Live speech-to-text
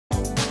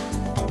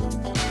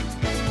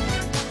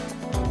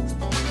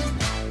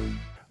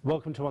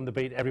Welcome to On the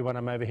Beat, everyone.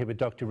 I'm over here with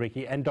Dr.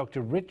 Ricky and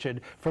Dr.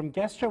 Richard from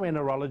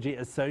Gastroenterology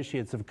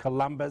Associates of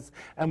Columbus.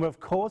 And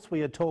of course,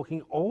 we are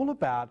talking all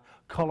about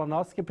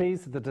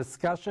colonoscopies, the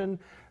discussion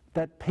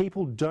that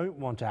people don't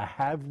want to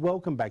have.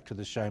 Welcome back to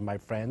the show, my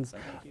friends.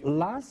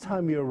 Last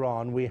time you were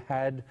on, we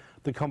had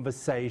the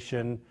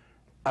conversation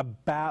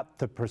about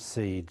the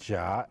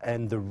procedure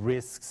and the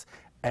risks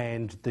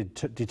and the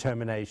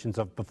determinations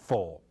of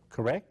before,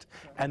 correct?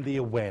 And the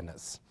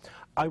awareness.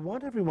 I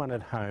want everyone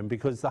at home,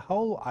 because the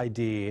whole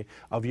idea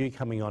of you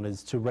coming on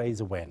is to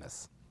raise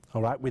awareness,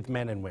 all right, with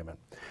men and women.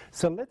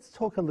 So let's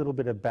talk a little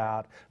bit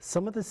about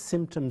some of the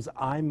symptoms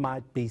I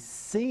might be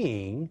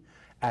seeing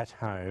at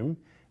home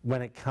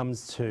when it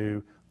comes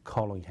to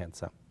colon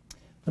cancer.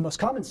 The most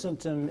common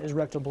symptom is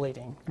rectal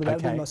bleeding. That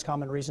would be the most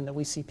common reason that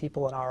we see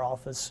people in our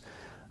office.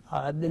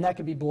 Then that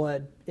could be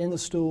blood in the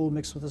stool,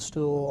 mixed with the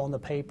stool, on the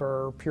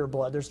paper, pure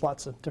blood. There's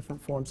lots of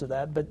different forms of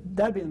that, but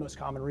that would be the most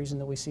common reason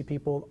that we see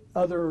people.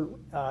 Other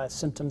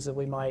symptoms that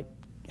we might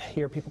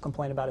hear people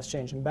complain about is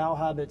change in bowel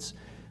habits,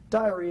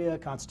 diarrhea,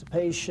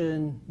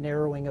 constipation,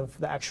 narrowing of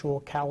the actual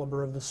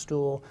caliber of the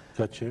stool.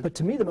 Got you. But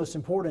to me, the most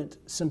important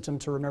symptom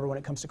to remember when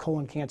it comes to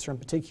colon cancer in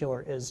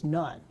particular is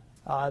none.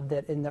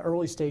 That in the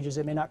early stages,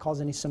 it may not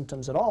cause any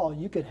symptoms at all.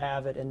 You could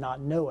have it and not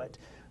know it.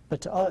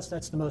 But to us,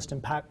 that's the most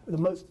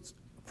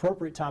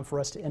appropriate time for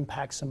us to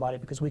impact somebody,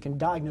 because we can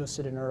diagnose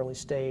it in an early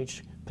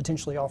stage,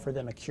 potentially offer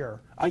them a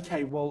cure.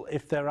 Okay, well,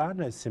 if there are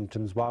no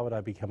symptoms, why would I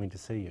be coming to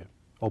see you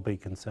or be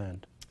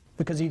concerned?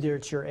 Because either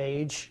it's your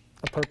age,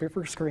 appropriate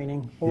for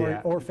screening,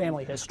 or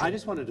family history. I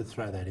just wanted to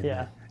throw that in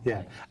there.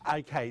 Yeah.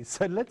 Okay,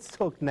 so let's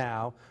talk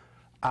now.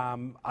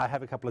 I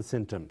have a couple of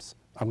symptoms.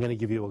 I'm going to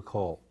give you a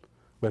call.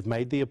 We've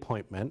made the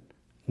appointment.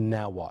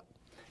 Now what?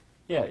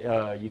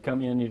 Yeah, you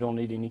come in, you don't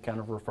need any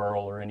kind of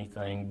referral or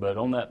anything, but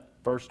on that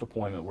first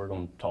appointment, we're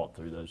going to talk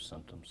through those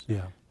symptoms.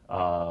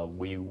 Yeah.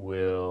 We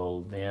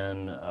will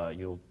then,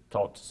 you'll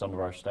talk to some of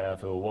our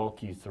staff who will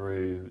walk you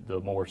through the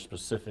more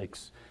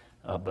specifics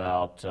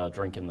about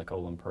drinking the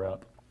colon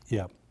prep.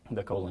 Yeah.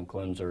 The colon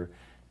cleanser.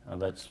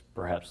 That's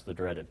perhaps the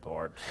dreaded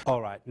part.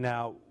 All right.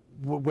 Now,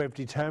 we've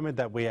determined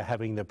that we are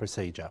having the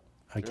procedure,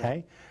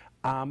 okay?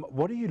 Sure.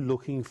 What are you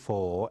looking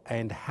for,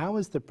 and how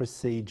is the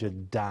procedure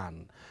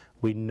done?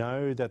 We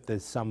know that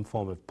there's some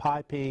form of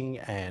piping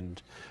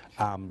and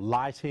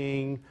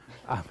lighting.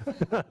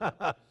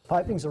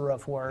 Piping's a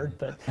rough word,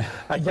 but...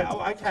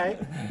 okay.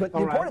 But the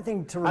important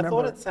thing to remember... I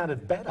thought it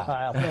sounded better.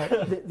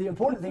 The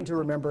important thing to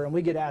remember, and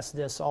we get asked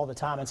this all the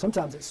time, and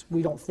sometimes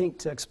we don't think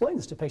to explain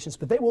this to patients,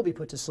 but they will be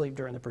put to sleep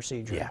during the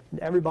procedure. Yeah.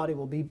 Everybody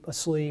will be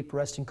asleep,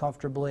 resting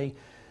comfortably,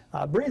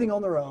 breathing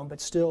on their own,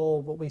 but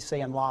still what we say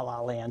in la-la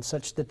land,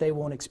 such that they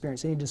won't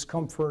experience any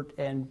discomfort,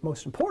 and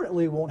most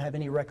importantly, won't have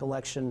any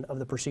recollection of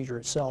the procedure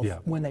itself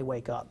when they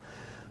wake up.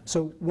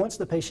 So once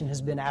the patient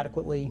has been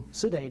adequately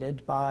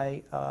sedated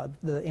by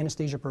the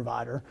anesthesia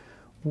provider,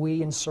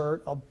 we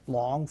insert a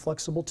long,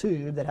 flexible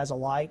tube that has a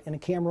light and a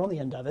camera on the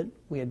end of it.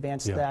 We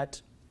advance that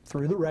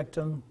through the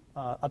rectum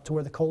up to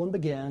where the colon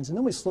begins, and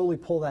then we slowly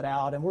pull that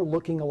out, and we're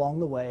looking along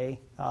the way,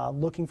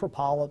 looking for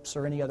polyps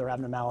or any other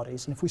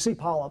abnormalities. And if we see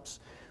polyps,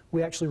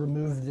 we actually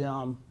remove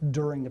them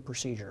during the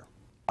procedure.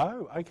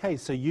 Oh, okay,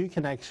 so you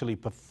can actually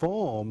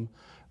perform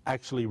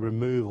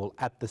removal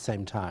at the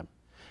same time.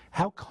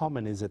 How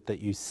common is it that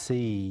you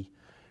see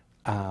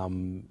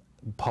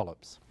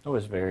polyps? Oh,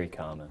 it's very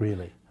common.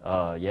 Really?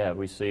 Yeah,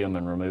 we see them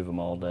and remove them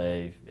all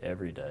day,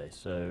 every day.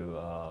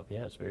 So,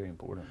 yeah, it's very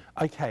important.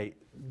 Okay,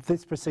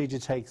 this procedure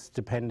takes,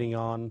 depending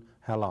on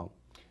how long?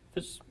 If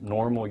it's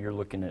normal, you're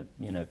looking at,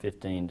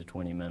 15 to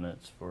 20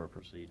 minutes for a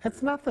procedure.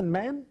 That's nothing,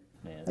 man.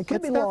 Yes. It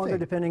could be longer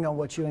depending on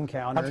what you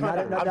encounter. I'm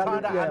trying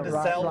to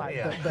undersell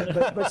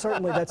but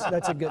certainly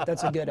that's a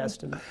good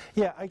estimate.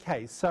 Yeah.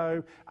 Okay.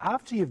 So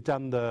after you've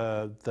done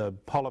the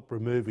polyp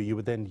removal, you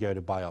would then go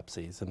to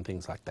biopsies and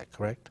things like that,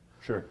 correct?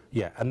 Sure.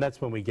 Yeah, and that's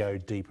when we go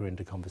deeper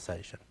into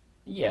conversation.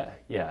 Yeah.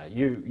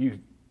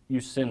 You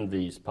send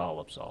these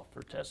polyps off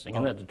for testing,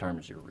 and that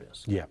determines your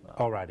risk. Yeah,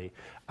 alrighty.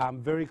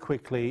 Very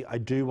quickly, I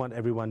do want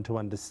everyone to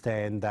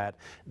understand that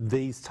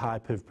these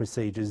type of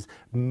procedures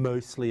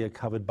mostly are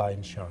covered by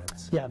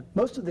insurance. Yeah,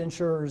 most of the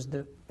insurers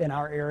that in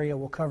our area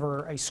will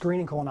cover a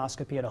screening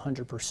colonoscopy at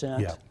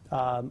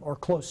 100%, or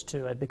close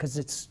to it, because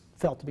it's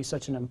felt to be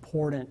such an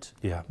important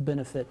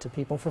benefit to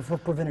people for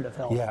preventative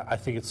health. Yeah, I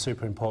think it's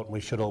super important. We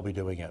should all be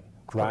doing it,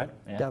 right?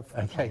 Yeah.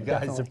 Okay,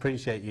 guys,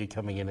 appreciate you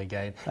coming in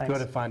again. Thanks. If you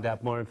want to find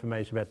out more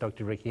information about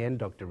Dr. Ricky and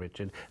Dr.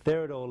 Richard,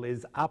 there it all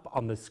is up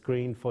on the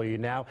screen for you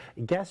now.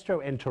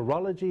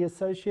 Gastroenterology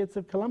Associates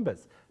of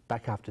Columbus.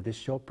 Back after this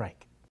short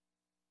break.